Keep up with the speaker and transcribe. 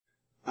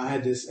I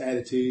had this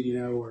attitude,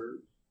 where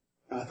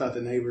I thought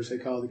the neighbors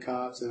had called the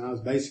cops, and I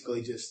was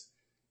basically just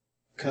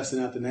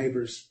cussing out the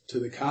neighbors to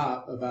the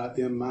cop about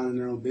them minding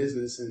their own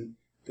business. And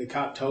the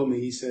cop told me,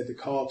 he said, the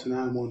call to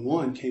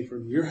 911 came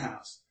from your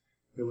house.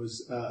 It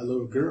was a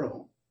little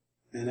girl.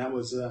 And that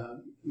was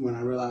when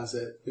I realized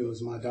that it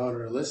was my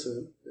daughter,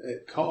 Alyssa,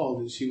 that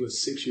called, and she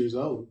was 6 years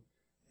old.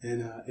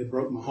 And it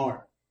broke my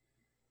heart.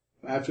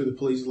 After the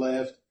police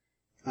left,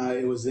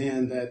 it was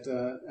then that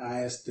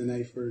I asked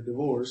Danae for a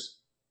divorce,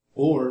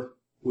 or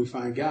we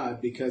find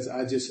God, because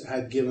I just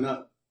had given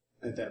up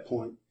at that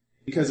point.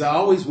 Because I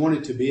always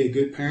wanted to be a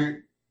good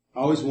parent. I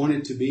always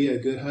wanted to be a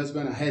good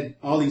husband. I had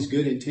all these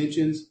good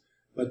intentions,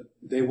 but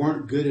they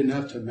weren't good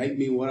enough to make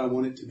me what I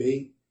wanted to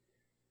be.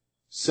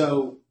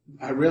 So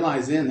I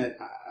realized then that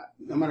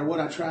no matter what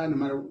I tried, no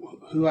matter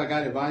who I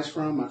got advice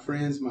from, my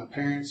friends, my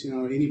parents,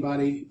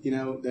 anybody,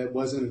 that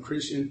wasn't a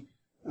Christian,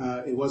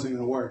 it wasn't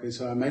going to work. And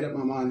so I made up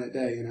my mind that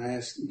day, and I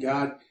asked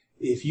God,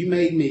 if you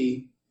made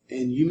me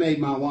and you made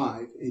my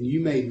wife and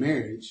you made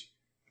marriage,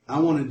 I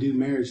want to do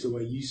marriage the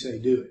way you say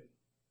do it.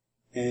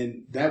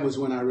 And that was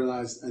when I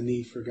realized a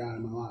need for God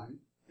in my life.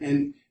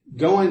 And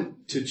going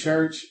to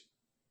church,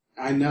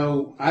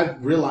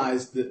 I've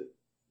realized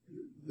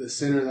the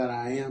sinner that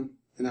I am,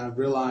 and I've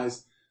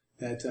realized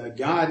that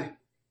God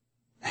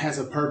has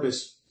a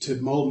purpose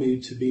to mold me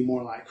to be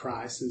more like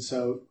Christ. And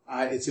so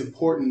it's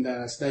important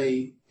that I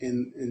stay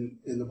in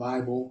the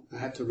Bible. I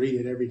have to read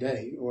it every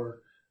day, or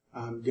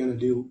I'm going to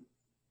do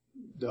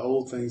the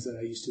old things that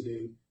I used to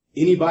do.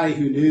 Anybody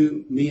who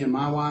knew me and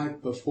my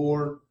wife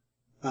before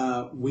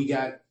we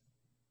got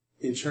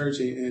in church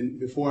and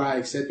before I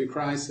accepted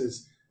Christ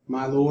as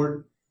my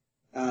Lord,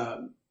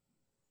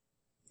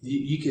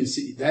 you can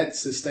see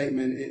that's a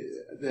statement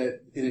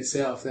that in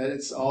itself, that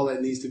it's all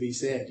that needs to be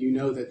said. You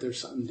know that there's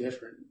something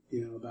different,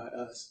 about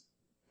us.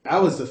 I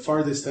was the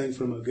farthest thing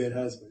from a good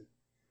husband.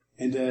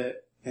 And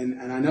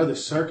I know the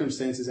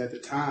circumstances at the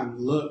time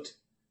looked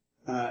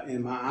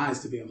in my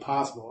eyes to be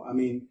impossible. I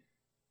mean,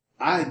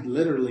 I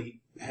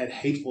literally had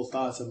hateful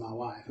thoughts of my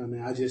wife.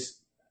 I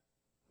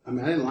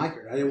didn't like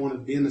her. I didn't want to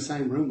be in the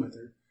same room with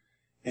her.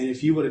 And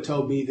if you would have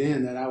told me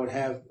then that I would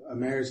have a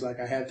marriage like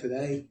I have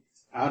today,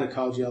 I would have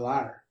called you a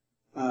liar.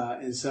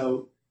 And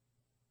so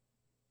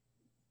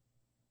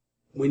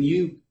when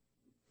you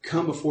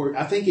come before,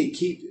 I think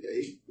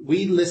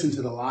we listen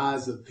to the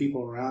lies of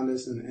people around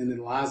us and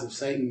the lies of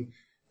Satan,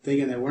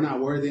 thinking that we're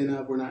not worthy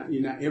enough, you're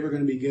not ever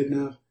going to be good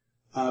enough.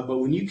 But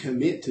when you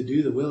commit to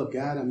do the will of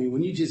God,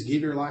 when you just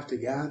give your life to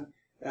God,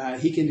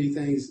 He can do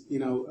things,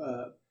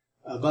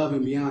 above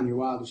and beyond your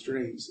wildest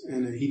dreams.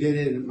 And He did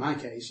it in my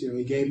case.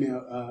 He gave me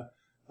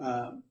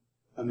a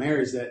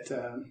marriage that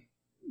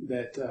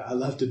I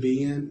love to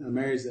be in, a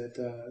marriage that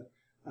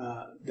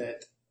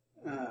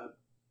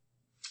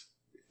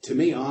to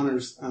me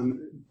honors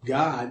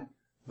God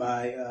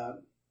by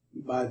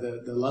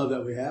the love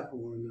that we have for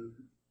one another.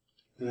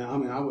 And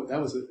I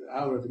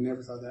would have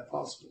never thought that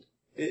possible.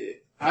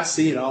 I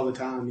see it all the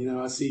time.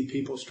 I see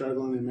people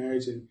struggling in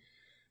marriage and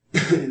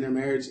in their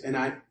marriage, and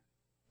I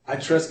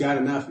trust God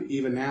enough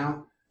even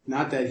now,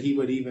 not that He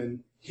would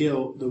even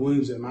heal the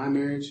wounds of my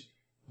marriage,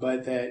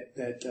 but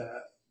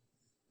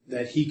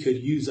that He could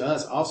use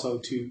us also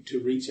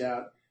to reach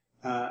out.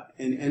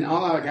 And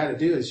all I got to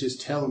do is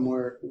just tell Him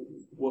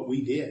what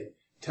we did,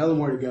 tell Him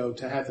where to go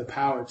to have the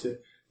power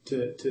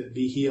to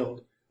be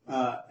healed.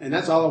 And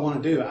that's all I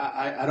want to do.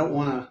 I don't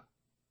want to,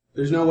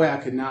 there's no way I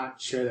could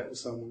not share that with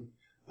someone.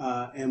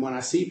 And when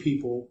I see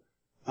people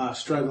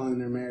struggling in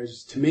their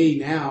marriages, to me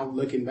now,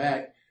 looking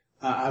back,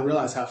 I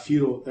realize how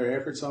futile their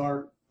efforts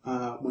are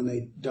when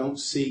they don't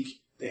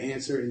seek the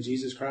answer in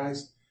Jesus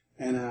Christ.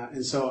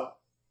 And so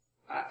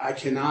I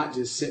cannot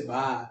just sit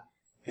by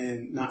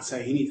and not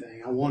say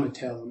anything. I want to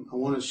tell them. I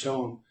want to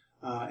show them.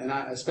 And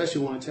I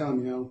especially want to tell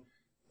them,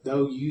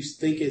 though you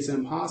think it's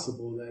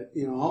impossible, that,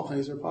 all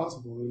things are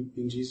possible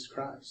in Jesus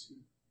Christ.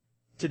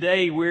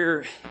 Today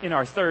we're in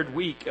our third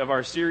week of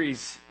our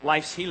series,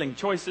 Life's Healing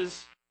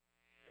Choices.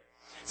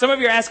 Some of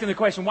you are asking the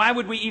question, why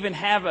would we even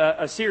have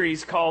a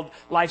series called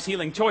Life's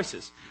Healing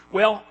Choices?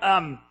 Well,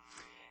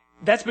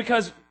 that's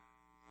because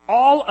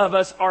all of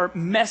us are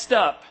messed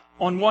up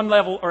on one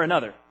level or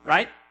another,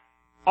 right?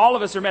 All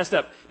of us are messed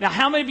up. Now,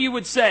 how many of you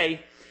would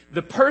say,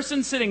 the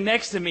person sitting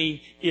next to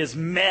me is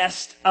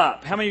messed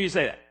up? How many of you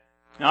say that?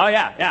 Oh,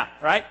 yeah,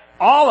 right?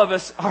 All of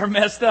us are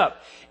messed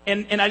up.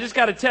 And I just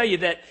got to tell you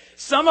that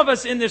some of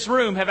us in this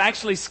room have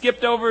actually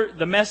skipped over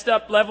the messed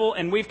up level,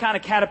 and we've kind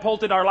of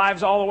catapulted our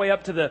lives all the way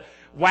up to the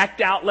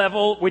whacked out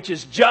level, which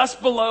is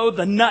just below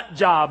the nut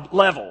job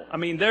level.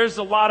 There's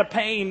a lot of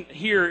pain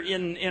here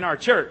in our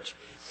church.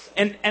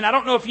 And I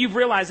don't know if you've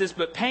realized this,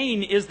 but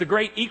pain is the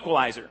great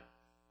equalizer.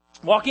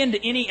 Walk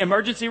into any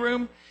emergency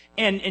room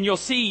and you'll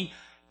see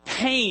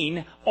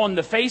pain on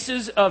the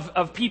faces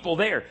of people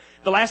there.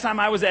 The last time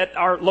I was at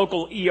our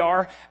local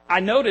ER, I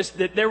noticed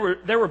that there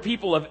were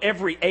people of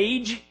every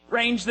age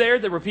range there.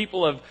 There were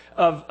people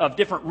of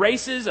different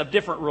races, of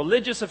different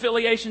religious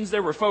affiliations.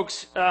 There were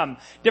folks,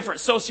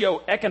 different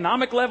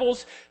socioeconomic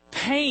levels.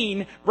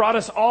 Pain brought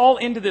us all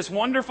into this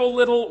wonderful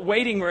little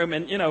waiting room,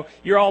 and,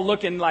 you're all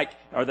looking like,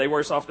 are they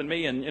worse off than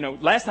me?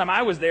 And, last time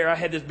I was there, I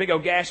had this big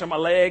old gash on my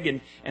leg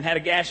and had a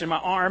gash in my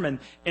arm,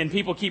 and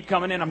people keep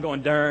coming in. I'm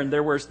going, darn,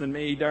 they're worse than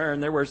me. Darn,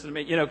 they're worse than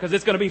me. Because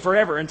it's going to be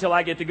forever until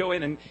I get to go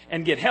in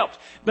and get helped.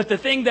 But the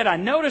thing that I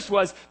noticed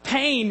was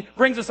pain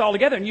brings us all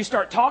together, and you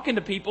start talking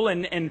to people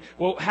and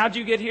well, how'd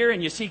you get here?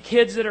 And you see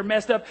kids that are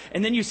messed up,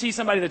 and then you see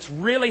somebody that's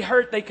really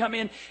hurt. They come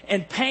in,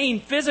 and pain,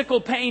 physical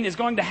pain, is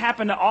going to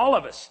happen to all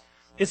of us.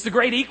 It's the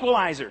great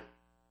equalizer.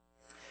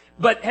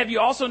 But have you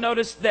also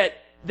noticed that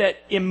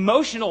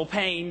emotional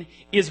pain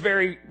is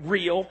very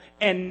real,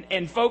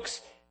 and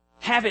folks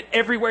have it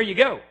everywhere you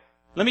go?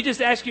 Let me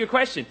just ask you a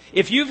question.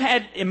 If you've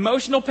had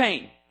emotional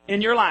pain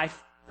in your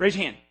life, raise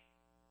your hand.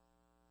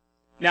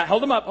 Now,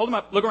 hold them up,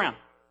 look around.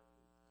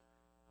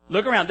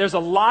 Look around. There's a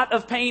lot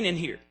of pain in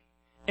here.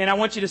 And I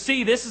want you to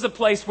see this is a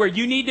place where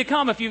you need to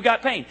come if you've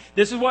got pain.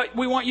 This is what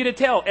we want you to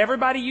tell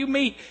everybody you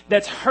meet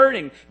that's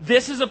hurting.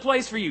 This is a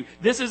place for you.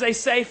 This is a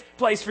safe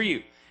place for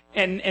you.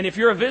 And if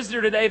you're a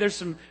visitor today, there's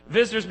some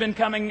visitors been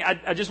coming.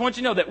 I just want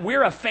you to know that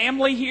we're a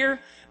family here,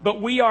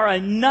 but we are a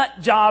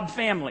nut job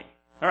family.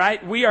 All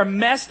right? We are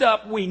messed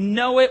up. We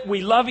know it.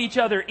 We love each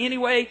other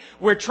anyway.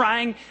 We're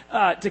trying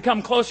to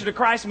come closer to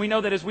Christ, and we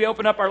know that as we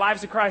open up our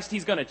lives to Christ,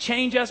 He's going to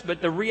change us.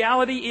 But the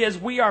reality is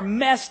we are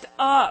messed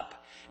up.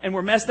 And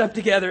we're messed up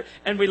together,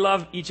 and we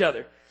love each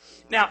other.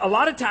 Now, a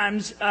lot of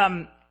times,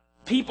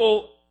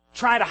 people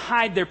try to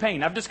hide their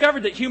pain. I've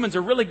discovered that humans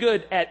are really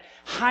good at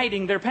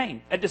hiding their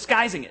pain, at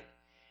disguising it.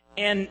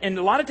 And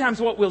a lot of times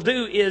what we'll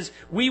do is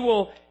we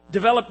will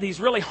develop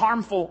these really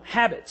harmful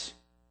habits.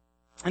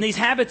 And these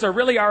habits are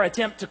really our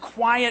attempt to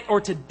quiet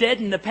or to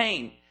deaden the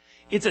pain.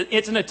 It's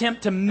an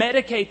attempt to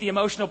medicate the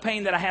emotional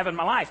pain that I have in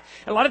my life.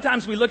 And a lot of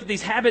times we look at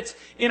these habits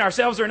in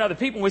ourselves or in other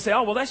people, and we say,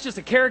 oh, well, that's just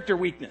a character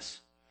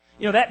weakness.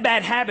 That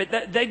bad habit,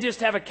 they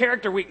just have a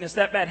character weakness,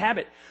 that bad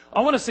habit.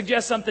 I want to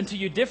suggest something to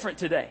you different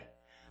today.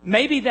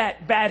 Maybe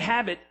that bad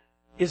habit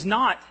is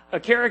not a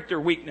character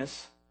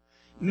weakness.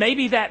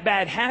 Maybe that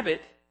bad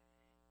habit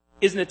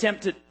is an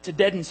attempt to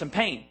deaden some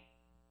pain.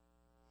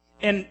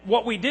 And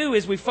what we do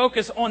is we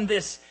focus on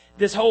this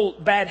whole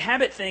bad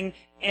habit thing,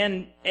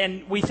 and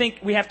we think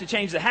we have to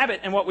change the habit.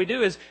 And what we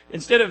do is,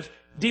 instead of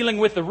dealing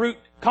with the root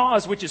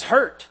cause, which is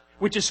hurt,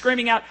 which is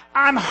screaming out,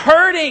 I'm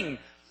hurting,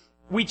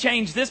 we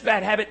change this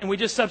bad habit and we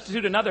just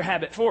substitute another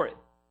habit for it.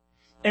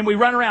 And we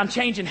run around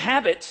changing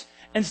habits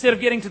instead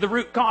of getting to the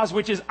root cause,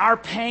 which is our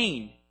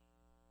pain.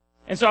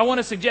 And so I want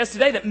to suggest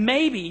today that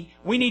maybe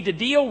we need to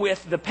deal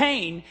with the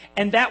pain,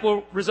 and that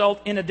will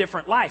result in a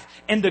different life.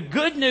 And the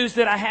good news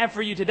that I have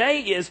for you today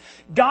is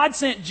God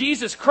sent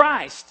Jesus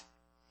Christ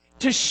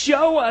to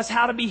show us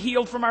how to be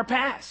healed from our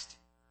past.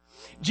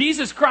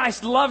 Jesus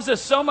Christ loves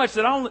us so much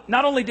that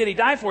not only did He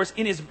die for us,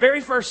 in His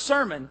very first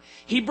sermon,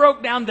 He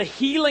broke down the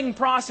healing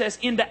process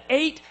into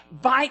 8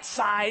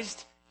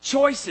 bite-sized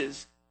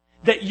choices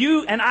that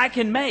you and I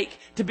can make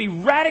to be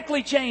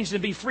radically changed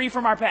and be free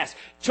from our past.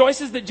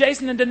 Choices that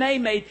Jason and Danae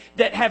made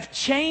that have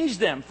changed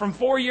them from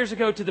 4 years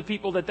ago to the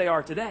people that they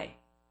are today.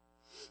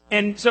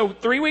 And so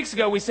 3 weeks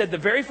ago, we said the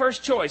very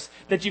first choice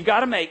that you've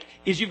got to make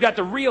is you've got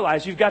to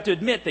realize, you've got to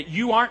admit that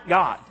you aren't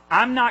God.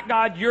 I'm not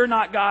God. You're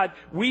not God.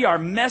 We are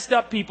messed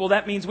up people.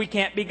 That means we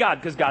can't be God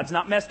because God's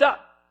not messed up.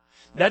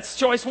 That's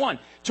choice 1.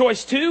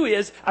 Choice 2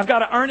 is I've got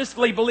to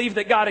earnestly believe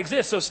that God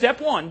exists. So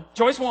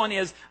choice 1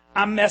 is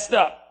I'm messed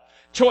up.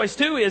 Choice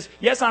 2 is,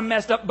 yes, I'm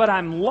messed up, but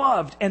I'm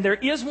loved. And there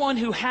is one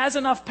who has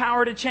enough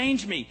power to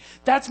change me.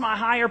 That's my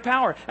higher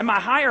power. And my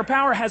higher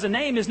power has a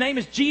name. His name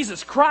is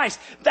Jesus Christ.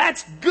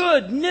 That's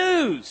good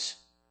news.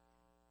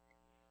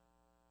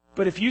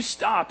 But if you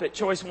stop at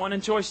choice 1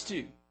 and choice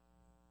 2,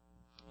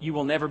 you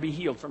will never be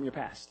healed from your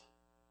past.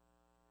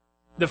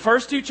 The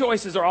first 2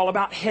 choices are all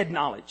about head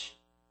knowledge.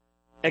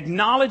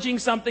 Acknowledging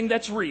something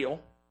that's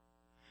real,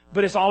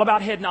 but it's all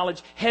about head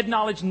knowledge. Head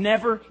knowledge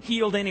never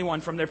healed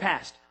anyone from their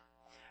past.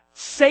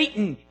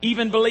 Satan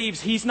even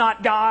believes he's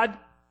not God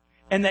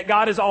and that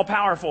God is all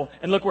powerful,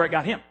 and look where it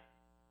got him.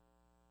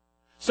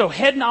 So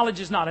head knowledge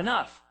is not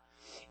enough.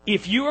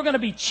 If you are going to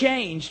be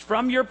changed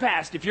from your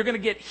past, if you're going to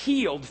get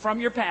healed from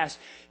your past,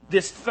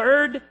 this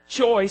third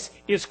choice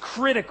is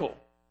critical.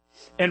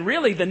 And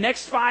really, the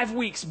next 5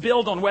 weeks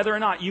build on whether or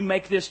not you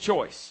make this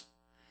choice.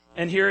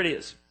 And here it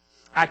is.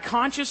 I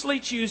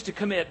consciously choose to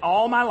commit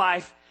all my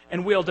life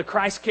and will to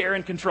Christ's care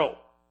and control.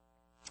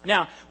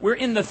 Now, we're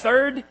in the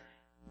third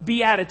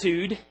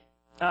beatitude.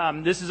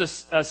 This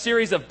is a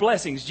series of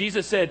blessings.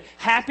 Jesus said,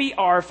 happy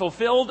are,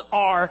 fulfilled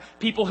are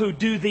people who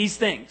do these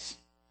things.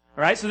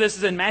 All right, so this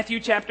is in Matthew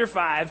chapter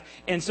 5,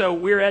 and so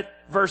we're at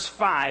verse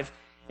 5,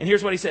 and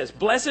here's what He says.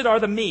 Blessed are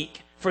the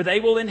meek, for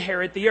they will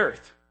inherit the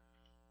earth.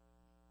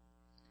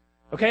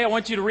 Okay, I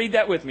want you to read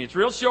that with me. It's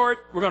real short.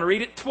 We're going to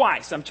read it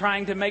twice. I'm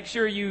trying to make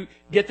sure you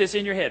get this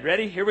in your head.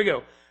 Ready? Here we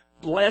go.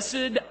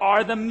 Blessed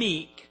are the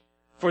meek,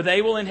 for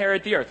they will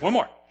inherit the earth. One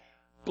more.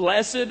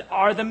 Blessed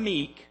are the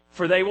meek,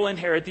 for they will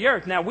inherit the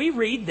earth. Now, we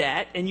read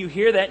that, and you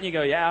hear that, and you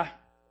go, yeah,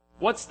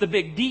 what's the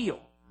big deal?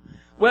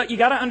 Well, you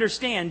got to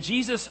understand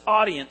Jesus'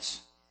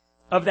 audience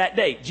of that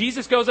day.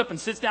 Jesus goes up and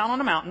sits down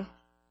on a mountain,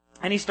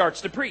 and he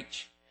starts to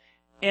preach.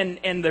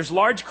 And there's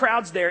large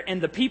crowds there, and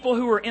the people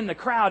who are in the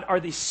crowd are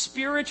these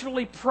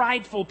spiritually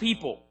prideful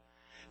people.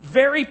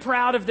 Very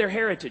proud of their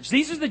heritage.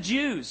 These are the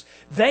Jews.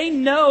 They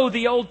know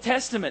the Old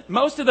Testament.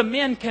 Most of the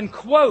men can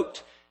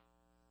quote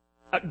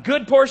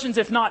good portions,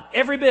 if not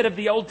every bit of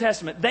the Old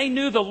Testament. They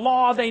knew the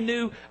law. They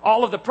knew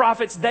all of the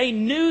prophets. They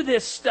knew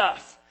this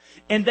stuff.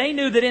 And they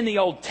knew that in the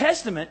Old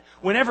Testament,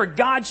 whenever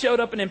God showed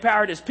up and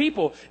empowered His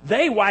people,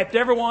 they wiped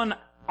everyone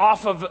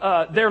off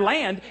of their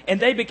land, and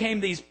they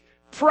became these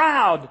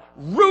proud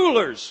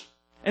rulers.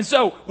 And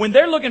so when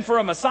they're looking for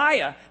a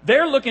Messiah,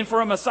 they're looking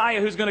for a Messiah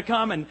who's going to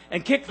come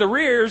and kick the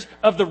rears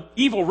of the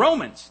evil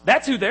Romans.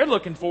 That's who they're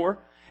looking for.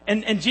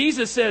 And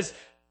Jesus says,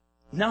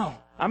 no,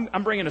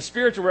 I'm bringing a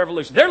spiritual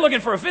revolution. They're looking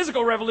for a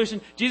physical revolution.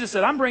 Jesus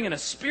said, I'm bringing a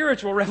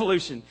spiritual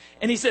revolution.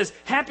 And He says,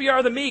 happy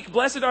are the meek,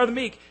 blessed are the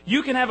meek.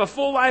 You can have a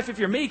full life if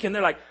you're meek. And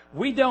they're like,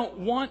 we don't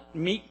want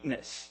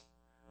meekness.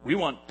 We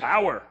want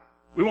power.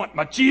 We want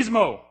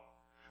machismo.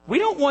 We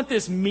don't want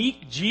this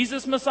meek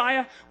Jesus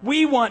Messiah.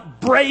 We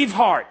want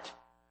Braveheart.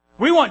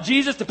 We want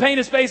Jesus to paint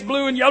His face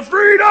blue and yell,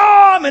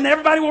 freedom! And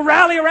everybody will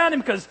rally around Him,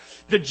 because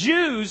the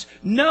Jews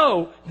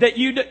know that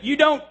you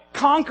don't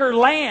conquer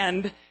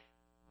land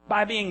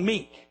by being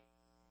meek.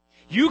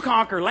 You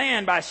conquer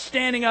land by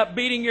standing up,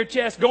 beating your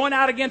chest, going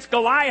out against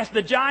Goliath,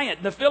 the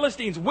giant, the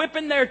Philistines,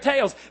 whipping their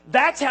tails.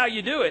 That's how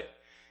you do it.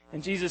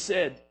 And Jesus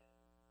said,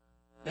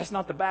 that's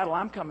not the battle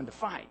I'm coming to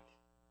fight.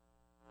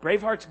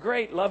 Braveheart's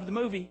great, love the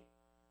movie.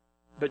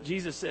 But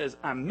Jesus says,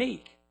 I'm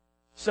meek.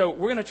 So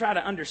we're going to try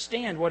to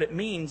understand what it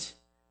means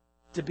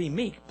to be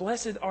meek.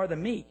 Blessed are the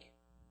meek.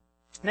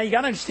 Now you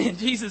got to understand,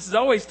 Jesus is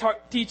always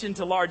teaching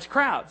to large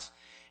crowds.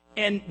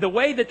 And the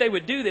way that they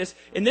would do this,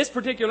 in this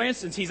particular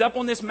instance, He's up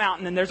on this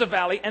mountain and there's a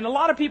valley, and a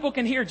lot of people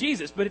can hear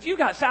Jesus. But if you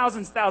got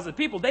thousands of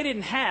people, they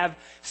didn't have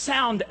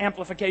sound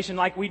amplification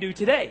like we do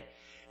today.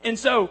 And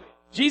so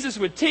Jesus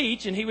would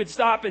teach, and He would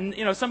stop, and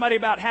somebody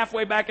about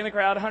halfway back in the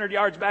crowd, 100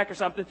 yards back or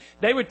something,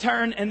 they would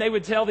turn and they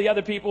would tell the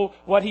other people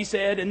what He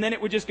said, and then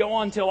it would just go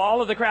on till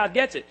all of the crowd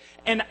gets it.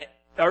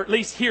 Or at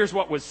least hears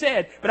what was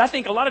said. But I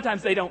think a lot of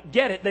times they don't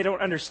get it, they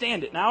don't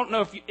understand it. Now, I don't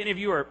know if any of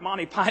you are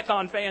Monty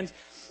Python fans.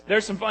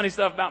 There's some funny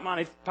stuff about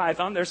Monty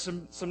Python. There's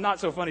some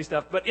not so funny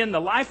stuff. But in The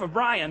Life of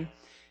Brian,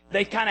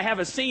 they kind of have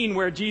a scene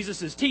where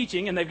Jesus is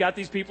teaching, and they've got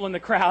these people in the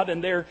crowd,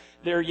 and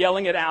they're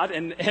yelling it out,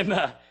 and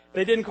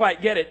they didn't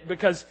quite get it,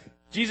 because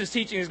Jesus'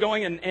 teaching is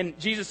going, and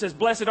Jesus says,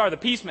 blessed are the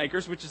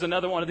peacemakers, which is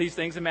another one of these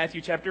things in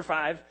Matthew chapter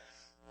 5.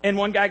 And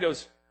one guy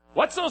goes,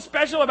 what's so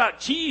special about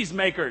cheese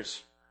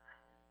makers?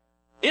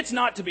 It's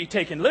not to be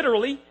taken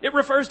literally. It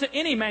refers to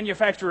any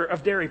manufacturer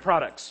of dairy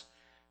products.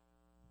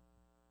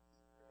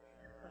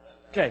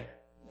 Okay,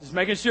 just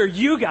making sure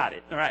you got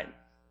it. All right.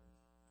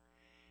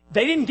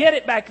 They didn't get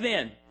it back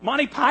then.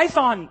 Monty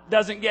Python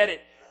doesn't get it.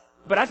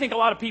 But I think a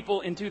lot of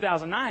people in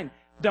 2009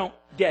 don't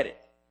get it.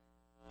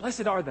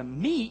 Blessed are the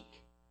meek.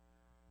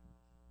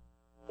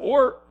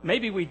 Or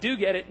maybe we do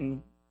get it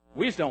and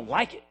we just don't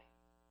like it.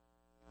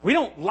 We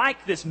don't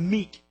like this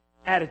meek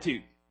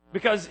attitude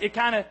because it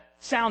kind of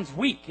sounds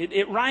weak.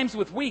 It rhymes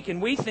with weak,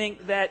 and we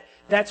think that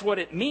that's what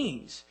it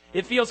means.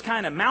 It feels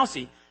kind of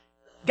mousy.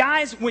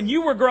 Guys, when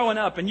you were growing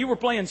up and you were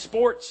playing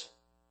sports,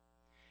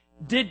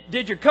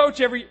 did your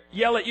coach ever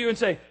yell at you and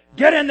say,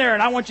 get in there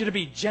and I want you to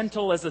be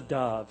gentle as a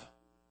dove?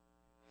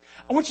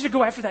 I want you to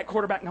go after that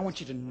quarterback and I want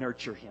you to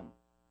nurture him.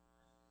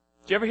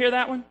 Did you ever hear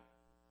that one?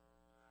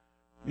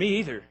 Me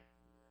either.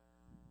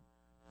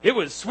 It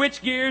was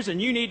switch gears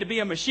and you need to be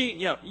a machine.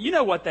 You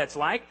know what that's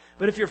like.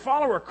 But if you're a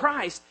follower of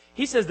Christ,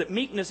 He says that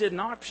meekness isn't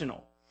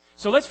optional.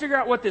 So let's figure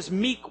out what this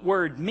meek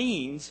word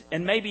means,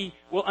 and maybe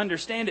we'll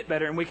understand it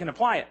better and we can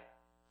apply it.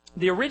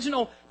 The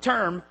original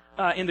term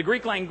in the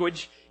Greek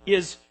language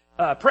is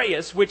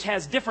praeus, which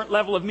has different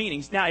level of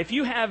meanings. Now, if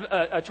you have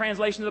a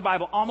translation of the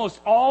Bible, almost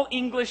all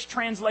English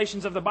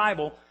translations of the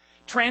Bible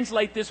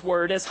translate this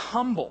word as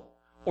humble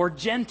or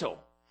gentle.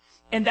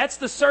 And that's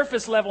the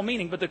surface level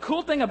meaning. But the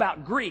cool thing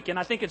about Greek, and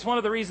I think it's one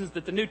of the reasons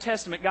that the New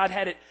Testament, God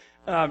had it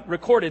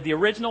recorded, the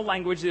original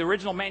language, the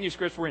original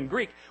manuscripts were in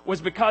Greek,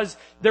 was because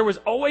there was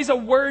always a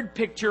word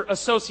picture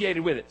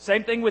associated with it.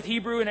 Same thing with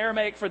Hebrew and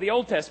Aramaic for the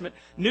Old Testament.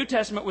 New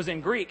Testament was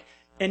in Greek.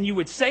 And you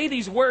would say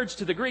these words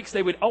to the Greeks,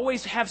 they would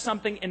always have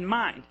something in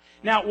mind.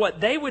 Now,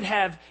 what they would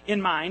have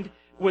in mind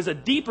was a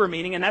deeper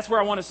meaning, and that's where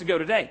I want us to go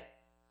today.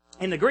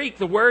 In the Greek,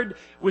 the word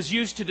was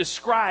used to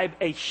describe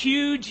a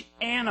huge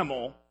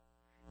animal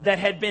that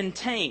had been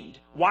tamed.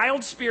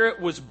 Wild spirit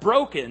was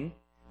broken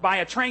by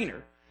a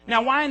trainer.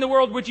 Now, why in the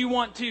world would you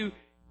want to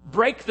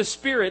break the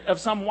spirit of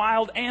some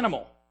wild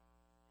animal?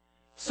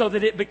 So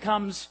that it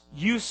becomes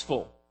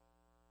useful.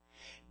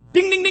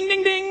 Ding, ding, ding,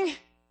 ding, ding.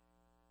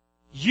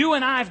 You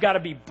and I have got to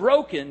be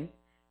broken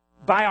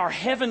by our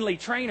heavenly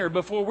trainer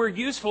before we're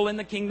useful in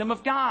the kingdom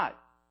of God.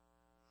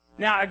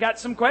 Now, I got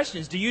some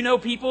questions. Do you know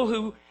people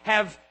who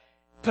have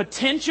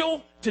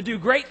potential to do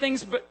great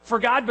things for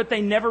God, but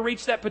they never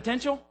reach that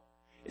potential?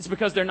 It's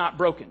because they're not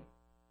broken.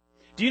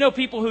 Do you know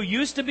people who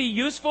used to be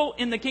useful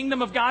in the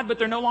kingdom of God, but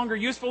they're no longer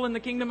useful in the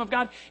kingdom of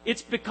God?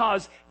 It's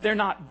because they're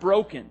not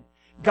broken.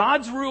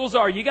 God's rules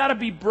are, you gotta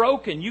be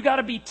broken, you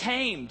gotta be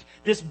tamed.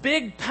 This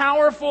big,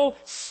 powerful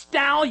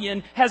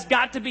stallion has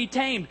got to be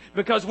tamed,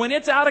 because when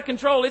it's out of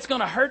control, it's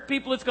gonna hurt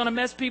people, it's gonna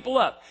mess people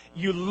up.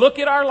 You look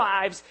at our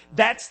lives,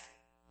 that's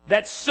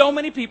so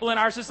many people in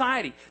our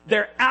society.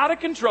 They're out of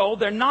control,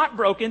 they're not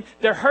broken,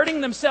 they're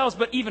hurting themselves,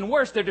 but even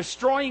worse, they're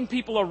destroying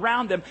people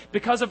around them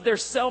because of their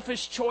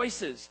selfish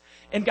choices.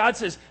 And God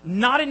says,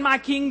 not in my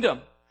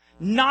kingdom.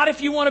 Not if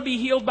you want to be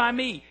healed by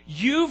me.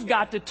 You've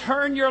got to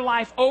turn your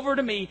life over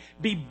to me,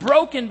 be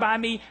broken by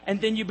me,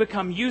 and then you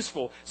become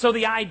useful. So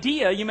the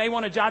idea, you may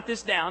want to jot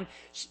this down,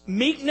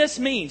 meekness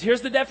means,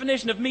 here's the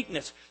definition of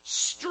meekness,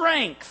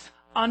 strength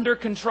under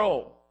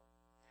control.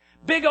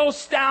 Big old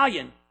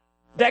stallion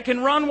that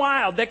can run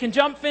wild, that can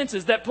jump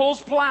fences, that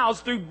pulls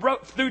plows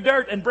through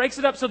dirt and breaks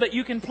it up so that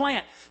you can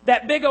plant.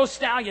 That big old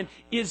stallion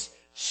is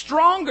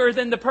stronger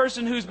than the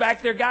person who's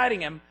back there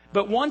guiding him,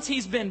 but once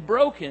he's been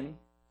broken,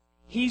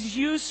 he's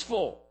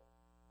useful.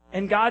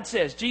 And God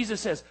says,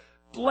 Jesus says,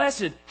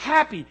 blessed,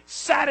 happy,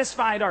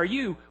 satisfied are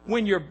you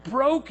when you're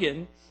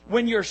broken,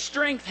 when your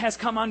strength has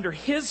come under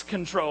His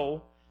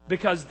control,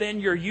 because then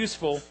you're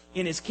useful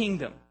in His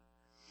kingdom.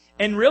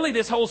 And really,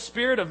 this whole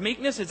spirit of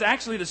meekness is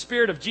actually the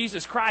Spirit of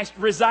Jesus Christ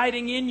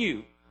residing in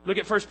you. Look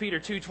at 1 Peter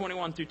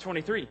 2:21 through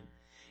 23.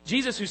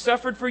 Jesus, who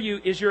suffered for you,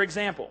 is your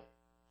example.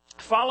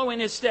 Follow in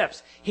His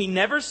steps. He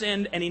never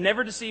sinned and He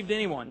never deceived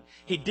anyone.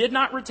 He did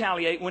not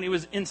retaliate when He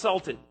was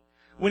insulted.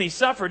 When He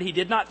suffered, He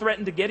did not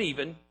threaten to get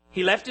even.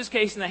 He left His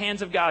case in the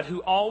hands of God,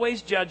 who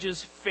always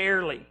judges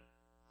fairly.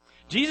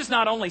 Jesus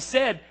not only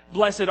said,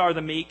 blessed are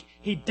the meek,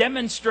 He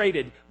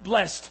demonstrated,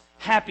 blessed,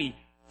 happy,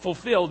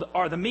 fulfilled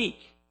are the meek.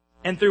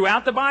 And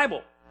throughout the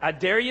Bible, I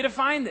dare you to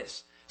find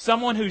this.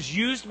 Someone who's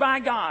used by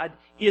God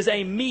is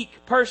a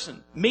meek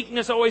person.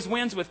 Meekness always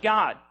wins with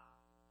God.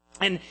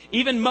 And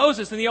even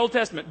Moses in the Old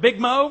Testament, Big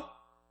Mo,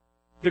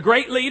 the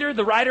great leader,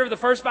 the writer of the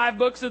first 5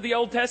 books of the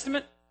Old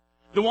Testament,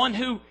 the one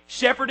who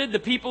shepherded the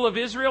people of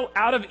Israel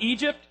out of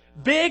Egypt,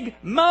 Big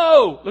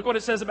Mo. Look what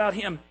it says about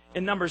him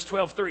in Numbers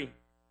 12:3.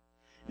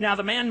 Now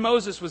the man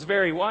Moses was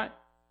very what?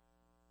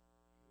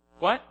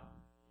 What?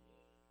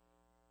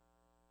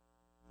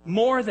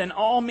 More than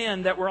all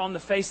men that were on the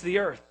face of the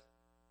earth.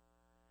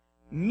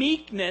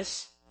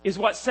 Meekness is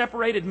what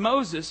separated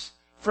Moses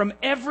from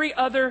every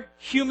other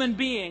human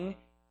being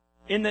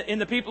in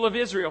the people of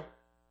Israel.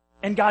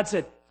 And God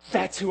said,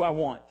 that's who I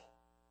want.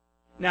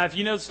 Now, if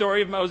you know the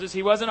story of Moses,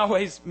 he wasn't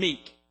always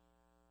meek.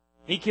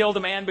 He killed a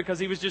man because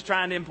he was just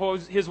trying to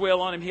impose his will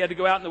on him. He had to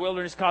go out in the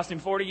wilderness, cost him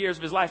 40 years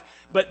of his life.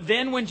 But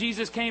then when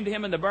Jesus came to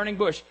him in the burning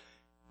bush,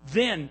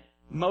 then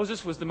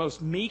Moses was the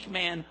most meek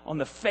man on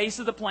the face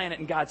of the planet,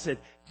 and God said,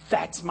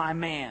 that's my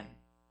man.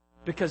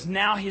 Because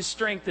now his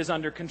strength is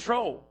under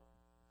control.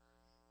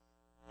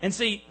 And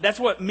see, that's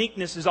what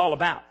meekness is all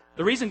about.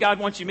 The reason God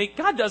wants you meek,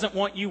 God doesn't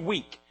want you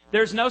weak.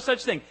 There's no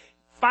such thing.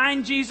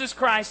 Find Jesus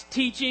Christ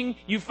teaching,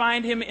 you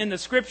find Him in the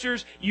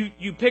Scriptures,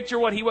 you picture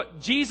what He was.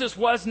 Jesus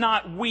was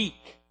not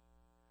weak.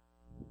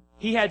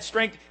 He had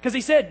strength. Because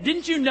He said,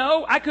 didn't you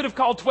know I could have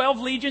called 12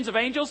 legions of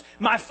angels?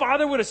 My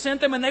Father would have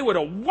sent them and they would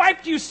have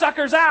wiped you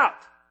suckers out.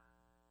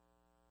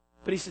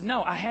 But He said,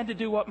 no, I had to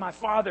do what my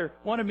Father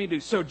wanted me to do.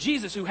 So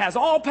Jesus, who has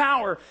all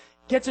power,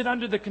 gets it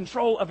under the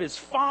control of His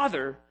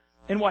Father.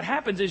 And what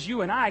happens is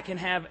you and I can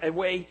have a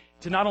way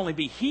to not only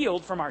be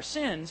healed from our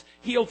sins,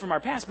 healed from our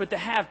past, but to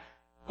have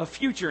a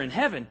future in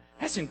heaven.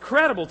 That's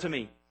incredible to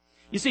me.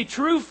 You see,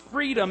 true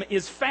freedom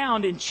is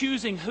found in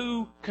choosing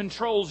who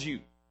controls you.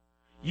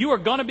 You are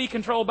going to be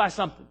controlled by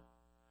something.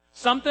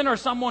 Something or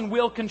someone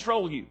will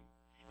control you.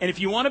 And if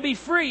you want to be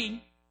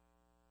free,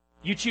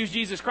 you choose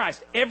Jesus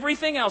Christ.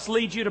 Everything else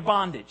leads you to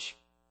bondage.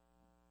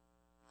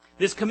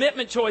 This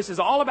commitment choice is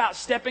all about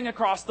stepping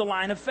across the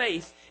line of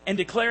faith and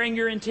declaring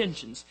your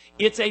intentions.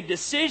 It's a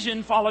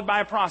decision followed by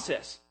a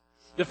process.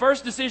 The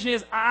first decision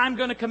is, I'm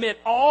going to commit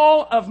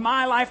all of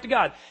my life to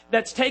God.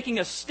 That's taking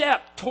a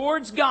step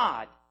towards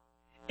God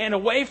and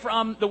away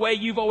from the way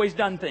you've always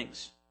done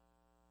things.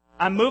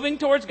 I'm moving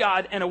towards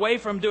God and away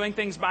from doing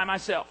things by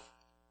myself.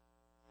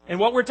 And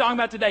what we're talking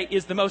about today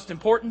is the most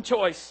important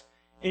choice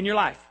in your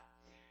life.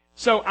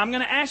 So I'm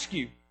going to ask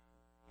you,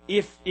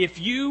 if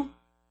you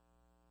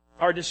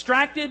are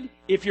distracted,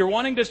 if you're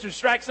wanting to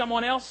distract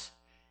someone else,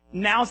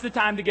 now's the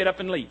time to get up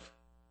and leave.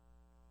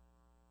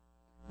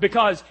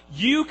 Because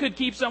you could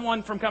keep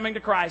someone from coming to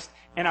Christ,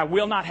 and I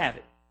will not have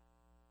it.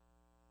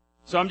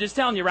 So I'm just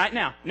telling you right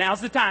now,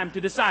 now's the time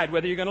to decide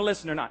whether you're going to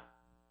listen or not.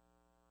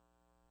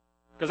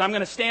 Because I'm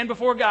going to stand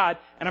before God,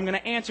 and I'm going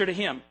to answer to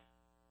Him.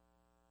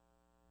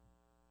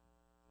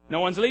 No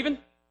one's leaving?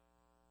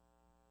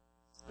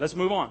 Let's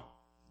move on.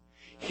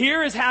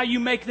 Here is how you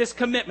make this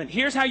commitment.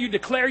 Here's how you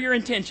declare your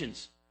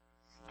intentions.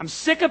 I'm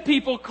sick of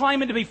people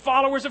claiming to be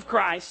followers of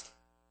Christ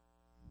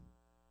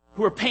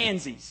who are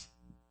pansies.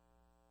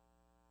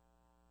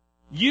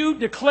 You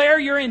declare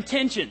your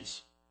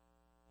intentions.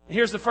 And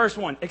here's the first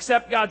one.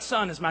 Accept God's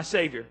Son as my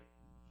Savior.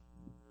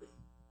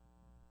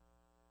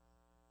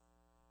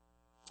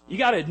 You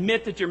got to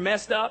admit that you're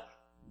messed up,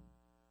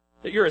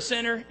 that you're a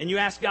sinner, and you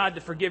ask God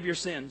to forgive your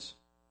sins.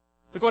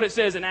 Look what it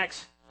says in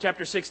Acts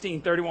chapter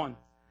 16:31.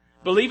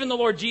 Believe in the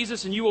Lord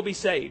Jesus and you will be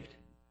saved.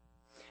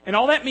 And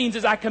all that means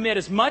is I commit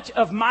as much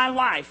of my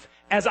life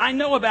as I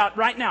know about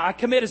right now. I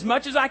commit as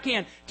much as I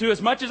can to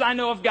as much as I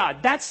know of God.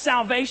 That's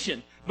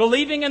salvation.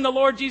 Believing in the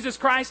Lord Jesus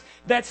Christ,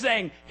 that's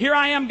saying, here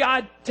I am,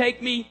 God,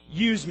 take me,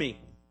 use me.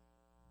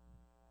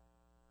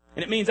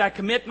 And it means I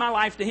commit my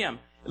life to Him.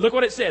 Look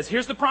what it says.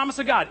 Here's the promise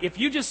of God. If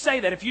you just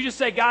say that, if you just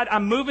say, God,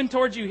 I'm moving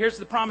towards you, here's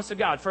the promise of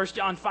God. 1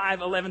 John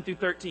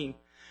 5:11-13.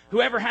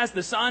 Whoever has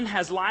the Son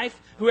has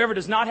life. Whoever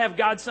does not have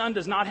God's Son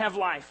does not have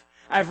life.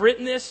 I've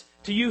written this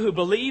to you who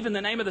believe in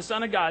the name of the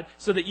Son of God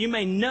so that you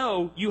may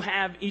know you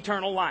have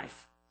eternal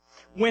life.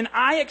 When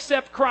I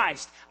accept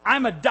Christ,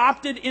 I'm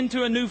adopted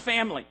into a new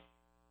family.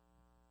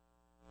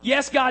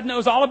 Yes, God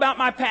knows all about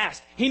my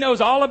past. He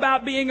knows all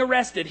about being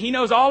arrested. He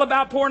knows all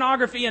about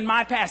pornography in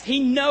my past. He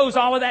knows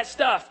all of that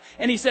stuff.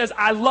 And He says,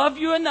 I love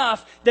you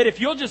enough that if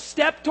you'll just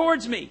step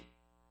towards me,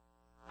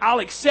 I'll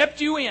accept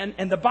you in.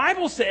 And the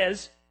Bible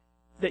says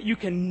that you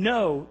can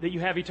know that you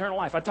have eternal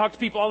life. I talk to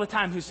people all the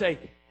time who say,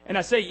 and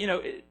I say, you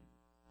know,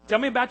 tell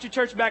me about your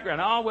church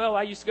background. Oh, well,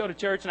 I used to go to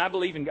church and I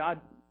believe in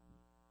God.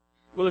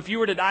 Well, if you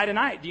were to die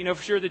tonight, do you know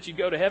for sure that you'd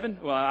go to heaven?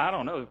 Well, I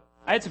don't know.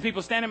 I had some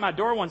people stand at my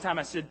door one time.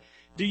 I said,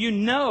 do you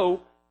know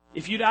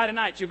if you die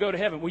tonight, you'll go to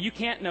heaven? Well, you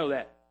can't know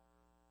that.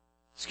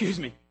 Excuse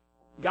me.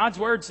 God's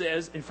Word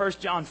says in 1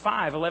 John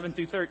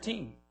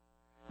 5:11-13.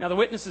 Now the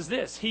witness is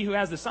this. He who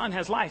has the Son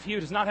has life. He who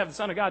does not have the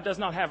Son of God does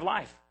not have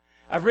life.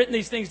 I've written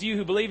these things to you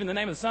who believe in the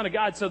name of the Son of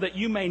God so that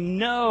you may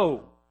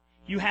know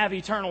you have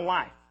eternal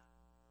life.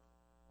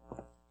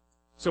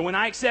 So when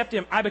I accept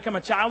Him, I become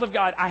a child of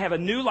God. I have a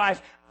new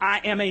life. I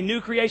am a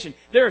new creation.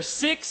 There are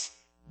 6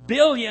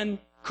 billion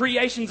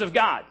creations of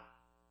God.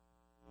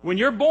 When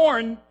you're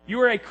born, you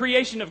are a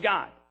creation of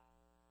God.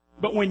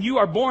 But when you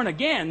are born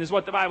again, is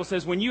what the Bible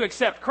says, when you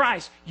accept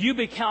Christ, you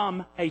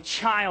become a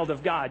child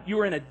of God. You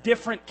are in a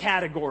different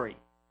category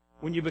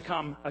when you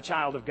become a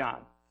child of God.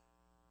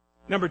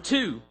 Number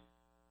 2,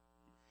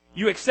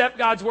 you accept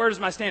God's Word as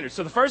my standard.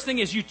 So the first thing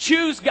is you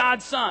choose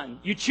God's Son.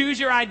 You choose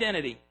your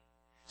identity.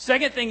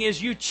 Second thing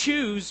is you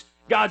choose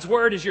God's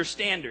Word as your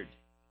standard.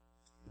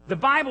 The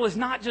Bible is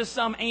not just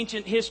some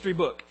ancient history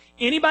book.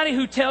 Anybody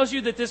who tells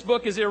you that this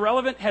book is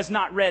irrelevant has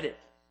not read it.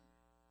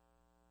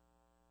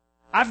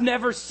 I've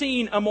never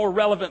seen a more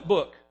relevant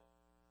book.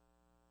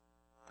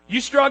 You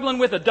struggling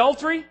with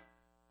adultery?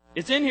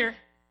 It's in here.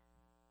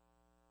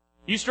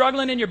 You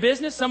struggling in your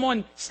business?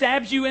 Someone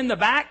stabs you in the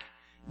back?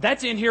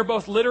 That's in here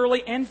both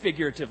literally and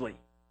figuratively.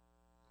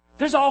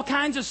 There's all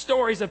kinds of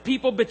stories of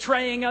people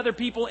betraying other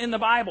people in the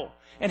Bible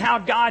and how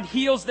God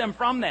heals them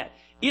from that.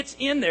 It's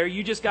in there.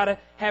 You just got to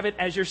have it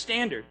as your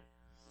standard.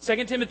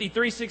 2 Timothy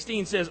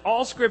 3:16 says,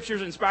 all Scripture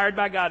is inspired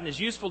by God and is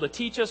useful to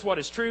teach us what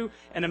is true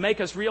and to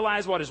make us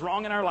realize what is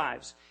wrong in our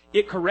lives.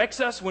 It corrects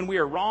us when we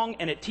are wrong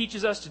and it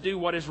teaches us to do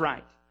what is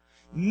right.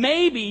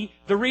 Maybe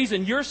the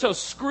reason you're so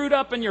screwed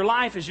up in your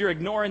life is you're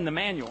ignoring the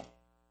manual.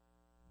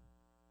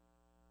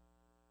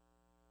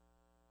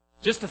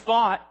 Just a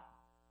thought.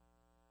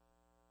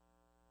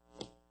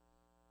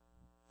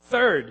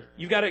 Third,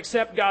 you've got to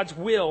accept God's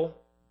will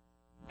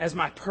as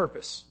my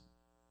purpose.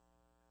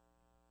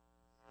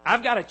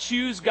 I've got to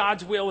choose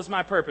God's will as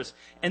my purpose.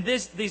 And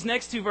these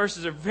next 2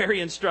 verses are very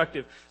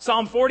instructive.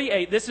 Psalm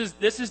 48, this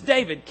is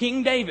David,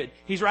 King David.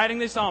 He's writing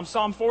this psalm.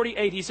 Psalm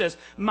 48, he says,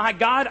 my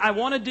God, I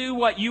want to do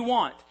what you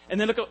want. And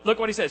then look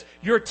what he says.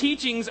 Your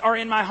teachings are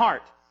in my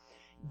heart.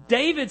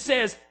 David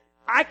says,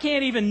 I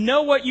can't even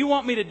know what you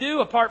want me to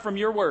do apart from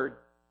your word.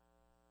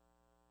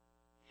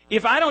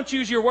 If I don't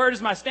choose your word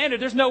as my standard,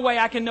 there's no way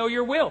I can know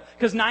your will.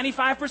 Because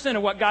 95%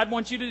 of what God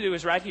wants you to do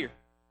is right here.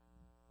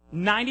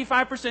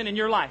 95% in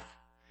your life.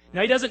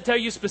 Now, He doesn't tell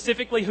you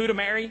specifically who to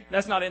marry.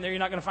 That's not in there. You're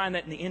not going to find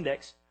that in the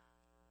index.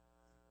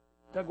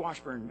 Doug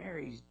Washburn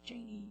marries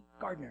Janie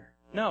Gardner.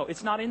 No,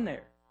 it's not in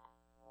there.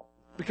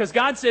 Because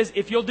God says,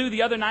 if you'll do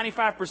the other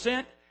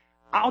 95%,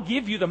 I'll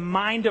give you the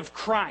mind of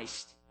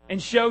Christ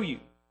and show you.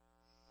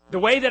 The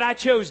way that I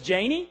chose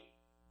Janie,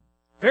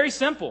 very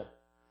simple.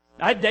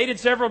 I dated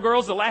several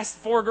girls. The last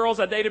 4 girls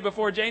I dated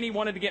before Janie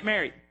wanted to get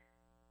married.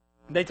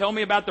 They told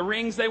me about the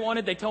rings they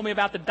wanted. They told me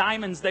about the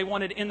diamonds they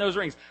wanted in those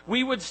rings.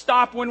 We would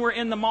stop when we're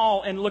in the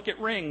mall and look at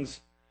rings.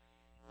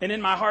 And in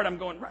my heart, I'm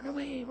going, run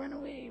away, run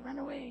away, run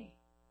away.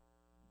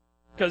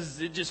 Because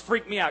it just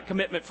freaked me out.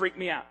 Commitment freaked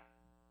me out.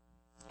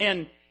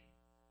 And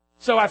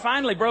so I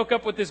finally broke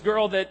up with this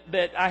girl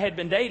that I had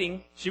been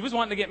dating. She was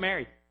wanting to get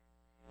married.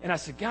 And I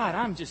said, God,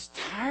 I'm just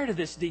tired of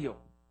this deal.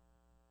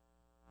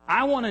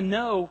 I want to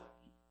know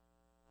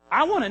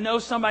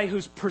somebody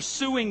who's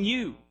pursuing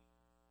you.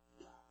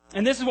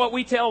 And this is what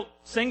we tell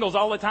singles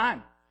all the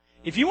time.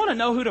 If you want to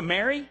know who to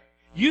marry,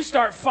 you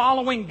start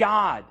following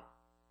God.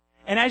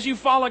 And as you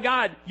follow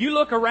God, you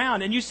look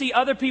around and you see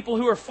other people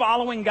who are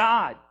following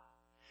God.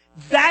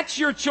 That's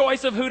your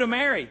choice of who to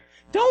marry.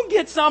 Don't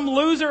get some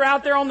loser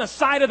out there on the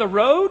side of the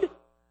road.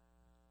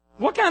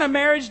 What kind of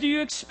marriage do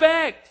you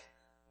expect?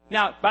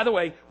 Now, by the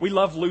way, we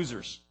love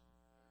losers.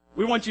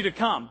 We want you to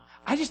come.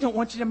 I just don't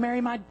want you to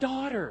marry my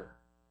daughter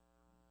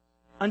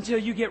until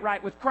you get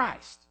right with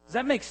Christ. Does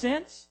that make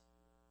sense?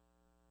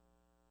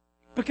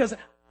 Because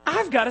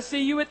I've got to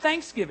see you at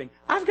Thanksgiving.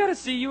 I've got to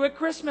see you at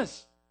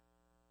Christmas.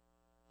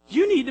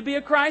 You need to be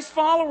a Christ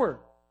follower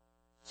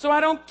so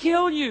I don't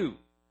kill you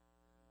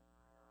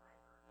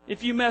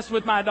if you mess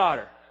with my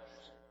daughter.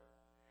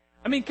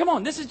 I mean, come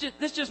on, this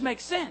just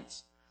makes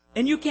sense.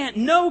 And you can't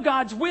know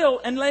God's will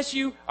unless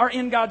you are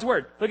in God's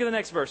Word. Look at the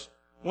next verse.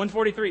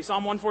 143,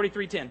 Psalm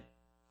 143:10.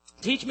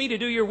 Teach me to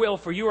do your will,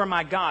 for you are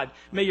my God.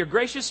 May your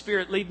gracious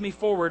Spirit lead me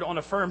forward on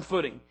a firm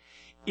footing.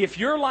 If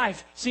your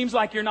life seems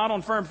like you're not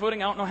on firm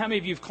footing, I don't know how many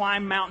of you have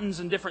climbed mountains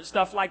and different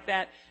stuff like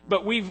that,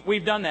 but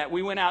we've done that.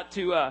 We went out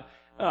to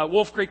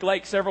Wolf Creek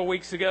Lake several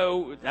weeks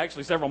ago,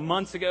 actually several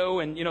months ago,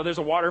 and there's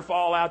a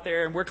waterfall out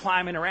there, and we're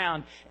climbing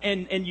around,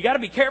 and you got to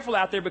be careful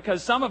out there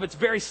because some of it's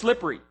very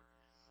slippery.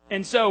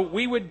 And so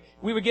we would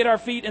get our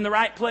feet in the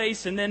right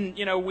place, and then,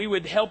 we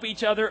would help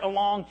each other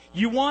along.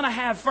 You want to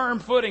have firm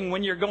footing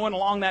when you're going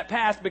along that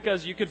path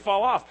because you could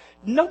fall off.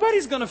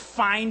 Nobody's going to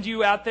find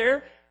you out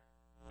there.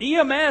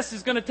 EMS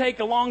is going to take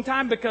a long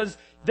time because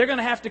they're going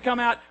to have to come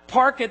out,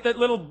 park at that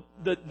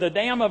the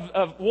dam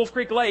of Wolf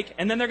Creek Lake,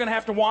 and then they're going to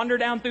have to wander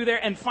down through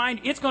there and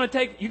find, you're going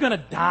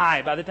to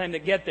die by the time they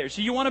get there.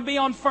 So you want to be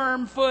on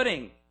firm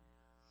footing.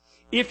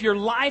 If your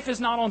life is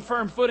not on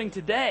firm footing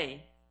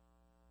today,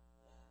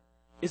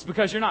 it's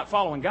because you're not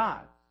following God.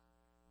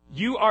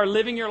 You are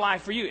living your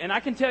life for you. And I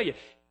can tell you,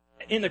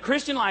 in the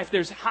Christian life,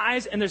 there's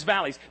highs and there's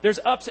valleys. There's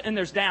ups and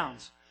there's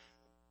downs.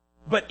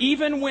 But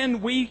even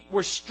when we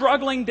were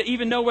struggling to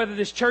even know whether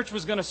this church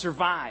was going to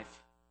survive,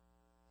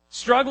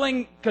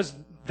 struggling because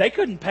they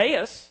couldn't pay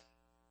us,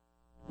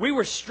 we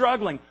were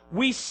struggling.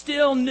 We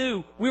still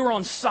knew we were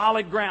on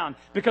solid ground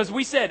because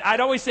I'd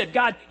always said,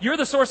 God, you're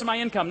the source of my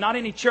income, not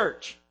any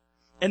church.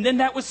 And then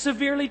that was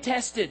severely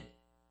tested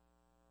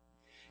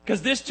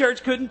because this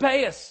church couldn't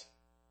pay us.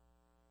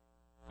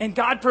 And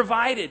God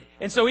provided.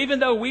 And so even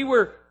though we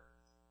were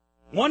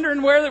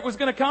wondering where it was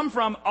going to come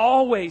from,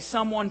 always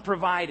someone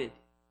provided.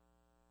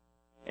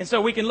 And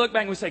so we can look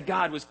back and we say,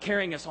 God was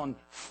carrying us on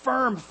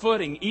firm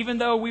footing, even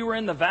though we were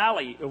in the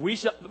valley. We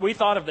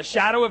thought of the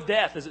shadow of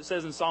death, as it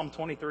says in Psalm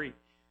 23.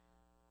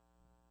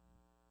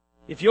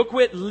 If you'll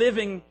quit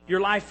living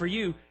your life for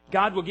you,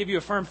 God will give you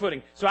a firm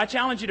footing. So I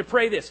challenge you to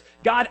pray this.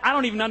 God, I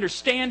don't even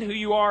understand who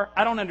you are.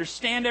 I don't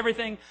understand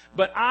everything,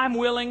 but I'm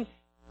willing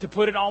to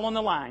put it all on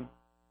the line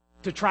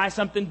to try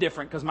something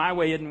different because my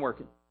way isn't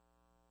working.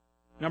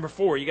 Number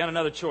 4, you got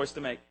another choice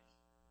to make.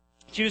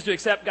 Choose to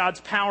accept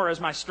God's power as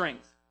my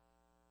strength.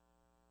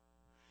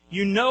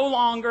 You no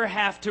longer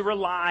have to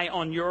rely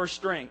on your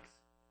strength.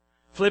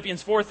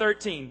 Philippians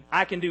 4:13,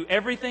 I can do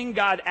everything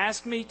God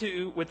asked me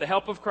to with the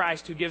help of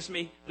Christ who gives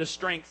me the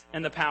strength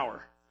and the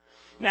power.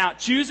 Now,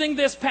 choosing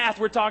this path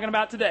we're talking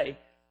about today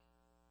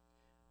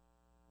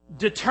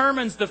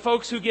determines the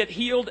folks who get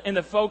healed and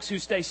the folks who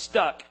stay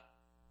stuck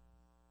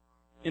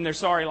in their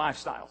sorry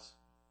lifestyles.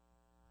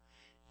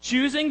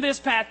 Choosing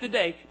this path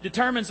today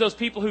determines those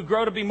people who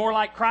grow to be more